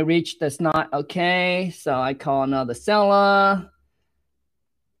trying to reach, that's not okay. So I call another seller.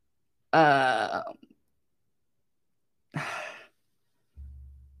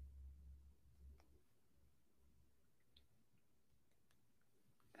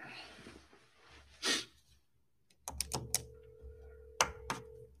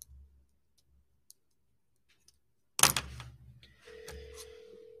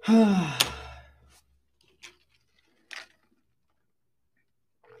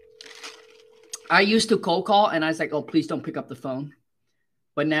 I used to cold call and I was like, oh, please don't pick up the phone.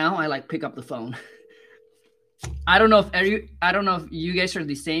 But now I like pick up the phone. I don't know if you guys are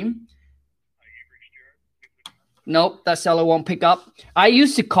the same. Nope, that seller won't pick up. I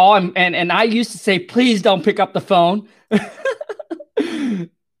used to call him and I used to say, please don't pick up the phone. I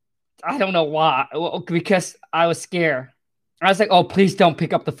don't know why. Well, because I was scared. I was like, oh, please don't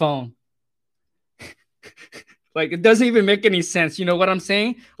pick up the phone. Like, it doesn't even make any sense. You know what I'm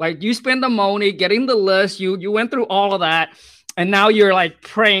saying? Like, you spend the money getting the list. You went through all of that. And now you're like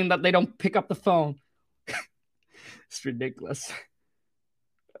praying that they don't pick up the phone. It's ridiculous.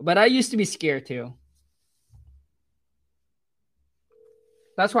 But I used to be scared too.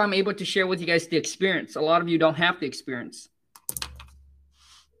 That's why I'm able to share with you guys the experience. A lot of you don't have the experience.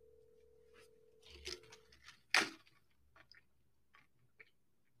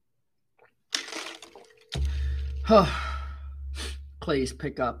 Please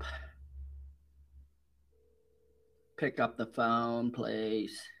pick up the phone,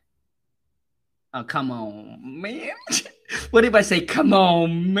 please. Oh, come on, man. What if I say, come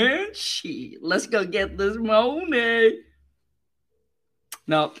on, man? Shit, let's go get this money.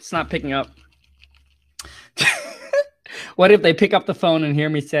 No, it's not picking up. What if they pick up the phone and hear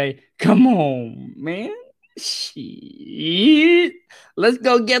me say, come on, man? Shit, let's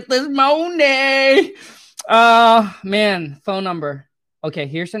go get this money. Man, phone number.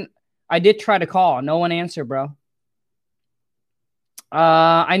 Okay, I did try to call. No one answered, bro.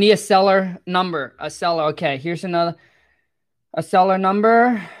 I need a seller number. A seller. Okay, here's a seller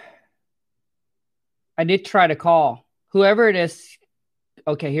number. I did try to call. Whoever it is.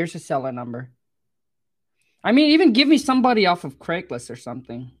 Okay, here's a seller number. I mean, even give me somebody off of Craigslist or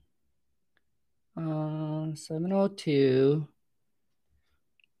something. 702.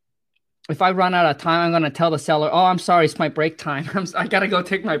 If I run out of time, I'm going to tell the seller, oh, I'm sorry, it's my break time. I got to go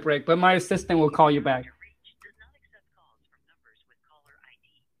take my break, but my assistant will call you back.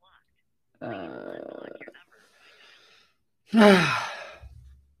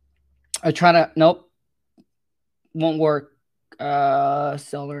 I try to, nope. Won't work.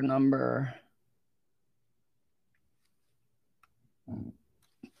 Seller number.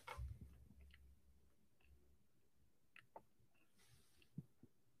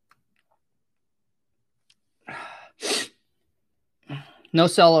 No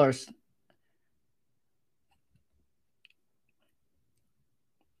sellers.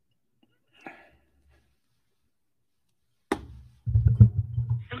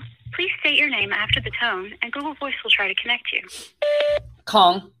 Please state your name after the tone, and Google Voice will try to connect you.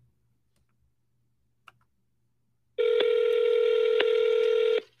 Kong.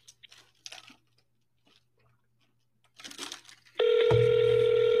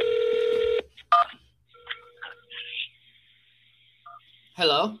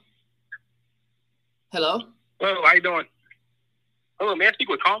 Hello? Hello? Hello, how you doing? Hello, may I speak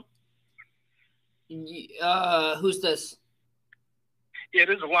with Kong? Who's this? Yeah,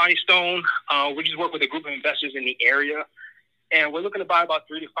 this is Lonnie Stone. We just work with a group of investors in the area, and we're looking to buy about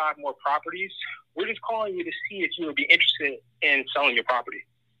 3 to 5 more properties. We're just calling you to see if you would be interested in selling your property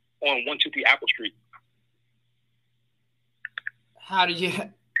on 123 Apple Street. How do you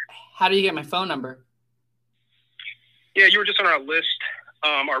get my phone number? Yeah, you were just on our list.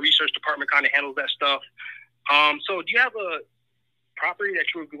 Our research department kind of handles that stuff. So do you have a property that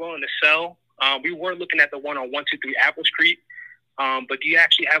you would be willing to sell? We were looking at the one on 123 Apple Street, but do you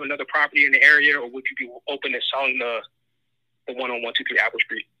actually have another property in the area, or would you be open to selling the one on 123 Apple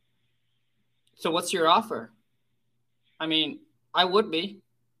Street? So what's your offer? I mean, I would be.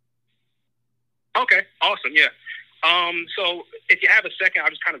 Okay, awesome, yeah. So if you have a second, I'll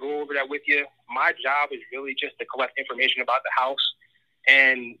just kind of go over that with you. My job is really just to collect information about the house,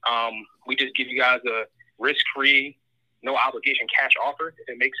 and we just give you guys a risk-free, no obligation cash offer. If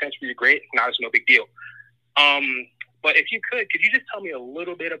it makes sense for you, great. If not, it's no big deal. But if you could you just tell me a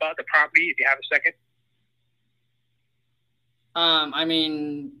little bit about the property if you have a second? I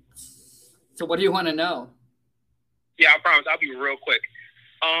mean, so what do you want to know? Yeah, I promise. I'll be real quick.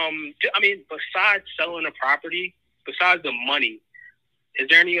 I mean, besides selling a property, besides the money, is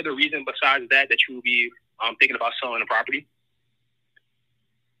there any other reason besides that you would be thinking about selling a property?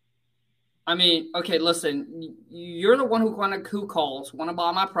 I mean, okay, listen, you're the one who calls, want to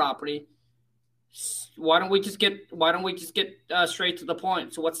buy my property. Why don't we just get straight to the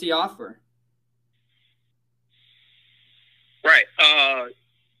point? So what's the offer? Right.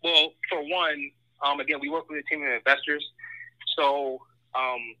 Well, for one, again, we work with a team of investors. So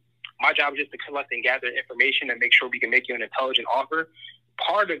my job is just to collect and gather information and make sure we can make you an intelligent offer.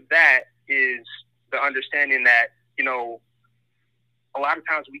 Part of that is the understanding that, you know, a lot of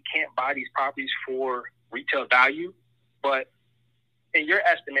times we can't buy these properties for retail value, but in your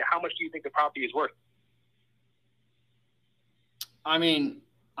estimate, how much do you think the property is worth? I mean,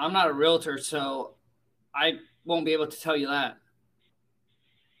 I'm not a realtor, so I won't be able to tell you that.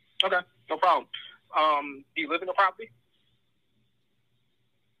 Okay, no problem. Do you live in the property?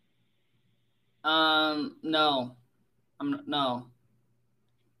 No. No.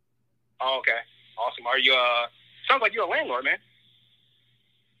 Oh, okay. Awesome. Are you, sounds like you're a landlord, man.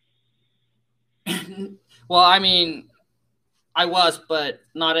 Well, I mean, I was, but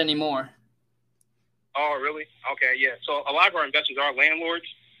not anymore. Oh, really? Okay, yeah. So a lot of our investors are landlords.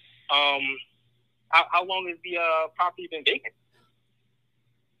 How long has the property been vacant?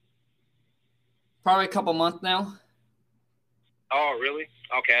 Probably a couple months now. Oh, really?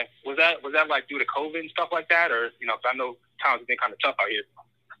 Okay. Was that like due to COVID and stuff like that, or you know? 'Cause I know times have been kind of tough out here.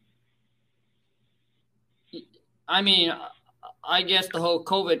 I mean, I guess the whole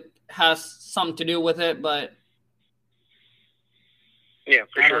COVID has something to do with it, but yeah,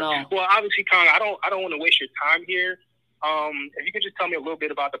 for sure. Don't know. Well, obviously, Kong, I don't want to waste your time here. If you could just tell me a little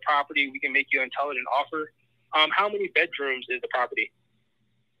bit about the property, we can make you an intelligent offer. How many bedrooms is the property?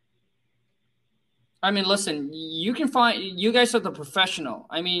 I mean, listen, you guys are the professional.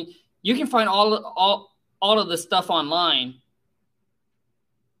 I mean, you can find all of this stuff online.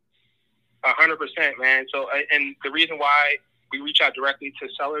 100%, man. So, and the reason why we reach out directly to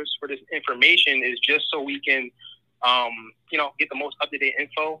sellers for this information is just so we can, get the most up-to-date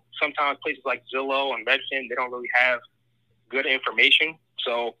info. Sometimes places like Zillow and Redfin, they don't really have good information.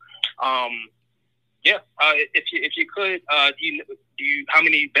 So, if you could, how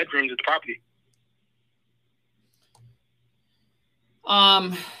many bedrooms is the property?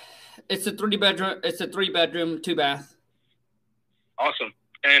 It's a 3-bedroom. It's a 3-bedroom, 2-bath. Awesome.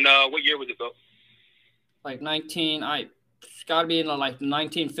 And what year was it built? Like it's got to be in like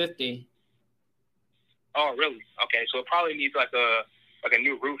 1950. Oh, really? Okay, so it probably needs like a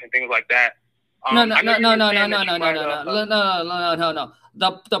new roof and things like that. No.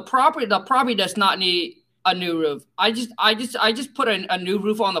 The property does not need a new roof. I just put a new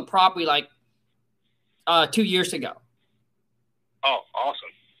roof on the property like 2 years ago. Oh,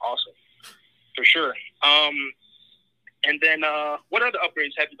 awesome, for sure. And then what other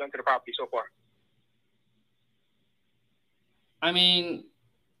upgrades have you done to the property so far? I mean,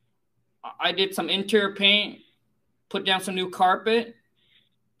 I did some interior paint, put down some new carpet.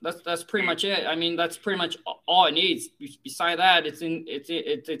 That's pretty much it. I mean, that's pretty much all it needs. Beside that, it's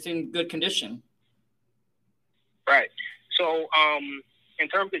in good condition. Right. So, in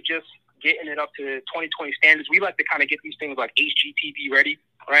terms of just getting it up to 2020 standards, we like to kind of get these things like HGTV ready,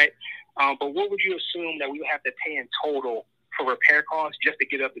 right? But what would you assume that we would have to pay in total for repair costs just to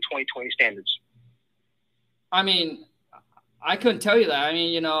get up to 2020 standards? I mean, I couldn't tell you that. I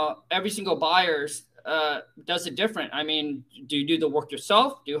mean, every single buyer does it different. I mean, do you do the work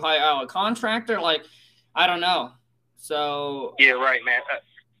yourself? Do you hire out a contractor? Like, I don't know. So yeah, right, man.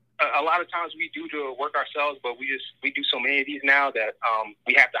 a lot of times we do the work ourselves, but we do so many of these now that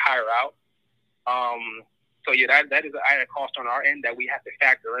we have to hire out. So yeah, that is an added cost on our end that we have to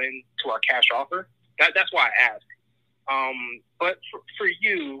factor in to our cash offer. That's why I asked. But for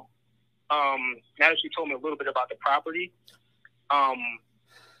you, now that you told me a little bit about the property,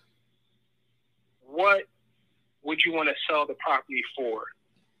 what would you want to sell the property for,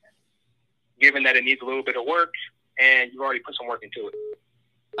 given that it needs a little bit of work and you've already put some work into it?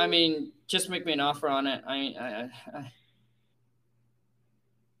 I mean, just make me an offer on it.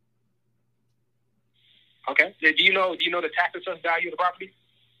 Okay. Do you know the tax assessed value of the property?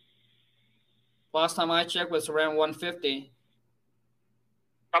 Last time I checked was around 150.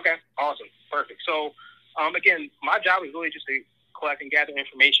 Okay. Awesome. Perfect. So, again, my job is really just to collect and gather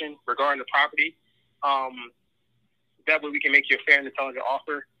information regarding the property. That way we can make you a fair and intelligent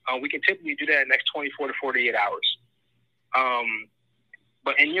offer. We can typically do that in the next 24 to 48 hours.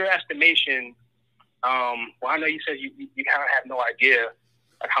 But in your estimation, well, I know you said you kind of have no idea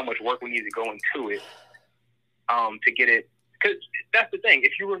like how much work we need to go into it to get it. Because that's the thing.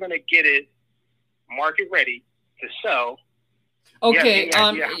 If you were going to get it market ready to sell, okay,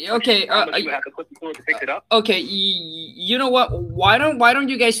 how much you have to put into it to fix it up? Okay, you know what? Why don't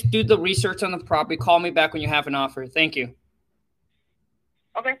you guys do the research on the property? Call me back when you have an offer. Thank you.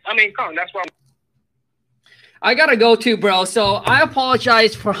 Okay, I mean, come on, that's why. I gotta go too, bro. So I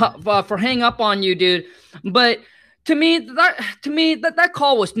apologize for hang up on you, dude. But to me, that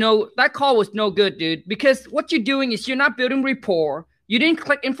call was no good, dude. Because what you're doing is you're not building rapport. You didn't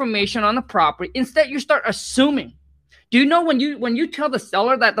click information on the property. Instead, you start assuming. Do you know when you tell the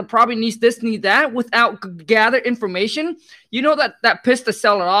seller that the property needs this, need that, without gather information, you know that pissed the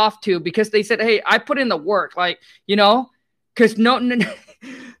seller off too, because they said, hey, I put in the work, like, you know, because no.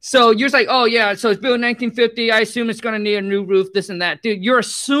 So you're like, oh yeah, so it's built in 1950. I assume it's going to need a new roof, this and that. Dude, you're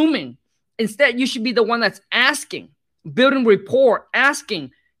assuming. Instead, you should be the one that's asking, building rapport,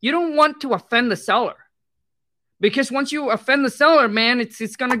 asking. You don't want to offend the seller. Because once you offend the seller, man,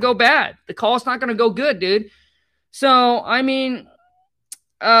 it's going to go bad. The call's not going to go good, dude. So, I mean,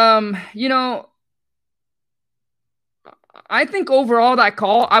 you know, I think overall that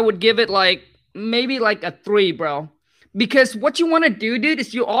call, I would give it like maybe like a 3, bro. Because what you want to do, dude,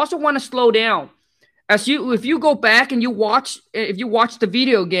 is you also want to slow down. If you go back and if you watch the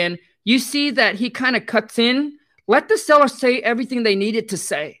video again, you see that he kind of cuts in. Let the seller say everything they needed to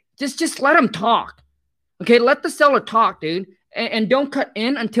say. Just let them talk. Okay, let the seller talk, dude. And don't cut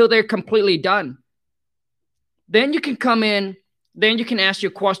in until they're completely done. Then you can come in. Then you can ask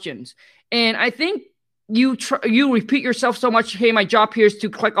your questions. And I think you repeat yourself so much. Hey, my job here is to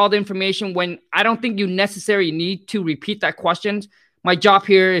collect all the information, when I don't think you necessarily need to repeat that question. My job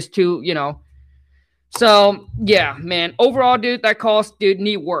here is to, you know. So yeah, man, overall, dude, that calls, dude,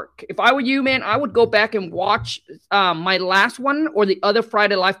 need work. If I were you, man, I would go back and watch my last one or the other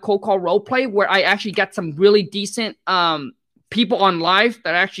Friday Live cold call role play, where I actually got some really decent people on live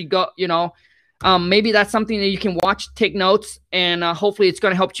that actually got, you know, maybe that's something that you can watch, take notes, and hopefully it's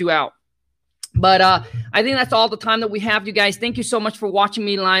going to help you out. But I think that's all the time that we have, you guys. Thank you so much for watching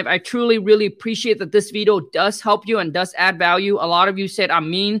me live. I truly, really appreciate that this video does help you and does add value. A lot of you said I'm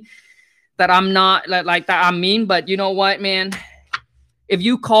mean, that I'm not like that. I'm mean, but you know what, man? If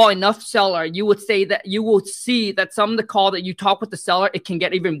you call enough seller, you would say that you will see that some of the call that you talk with the seller, it can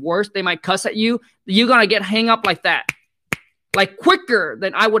get even worse. They might cuss at you. You're going to get hang up like that, like quicker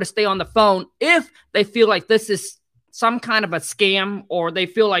than I would have stayed on the phone if they feel like this is some kind of a scam, or they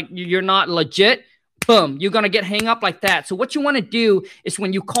feel like you're not legit. Boom, you're going to get hang up like that. So what you want to do is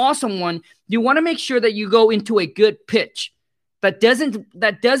when you call someone, you want to make sure that you go into a good pitch that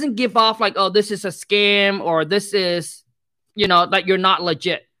doesn't give off like, oh, this is a scam, or this is, you know, like you're not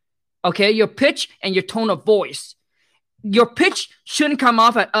legit. Okay, your pitch and your tone of voice. Your pitch shouldn't come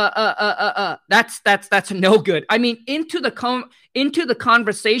off at that's no good. I mean, into the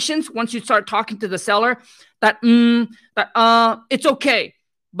conversations, once you start talking to the seller, it's okay.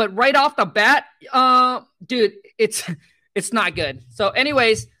 But right off the bat, dude, it's not good. So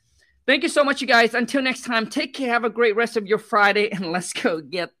anyways, thank you so much, you guys. Until next time, take care. Have a great rest of your Friday, and let's go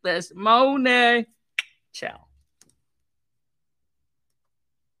get this money. Ciao.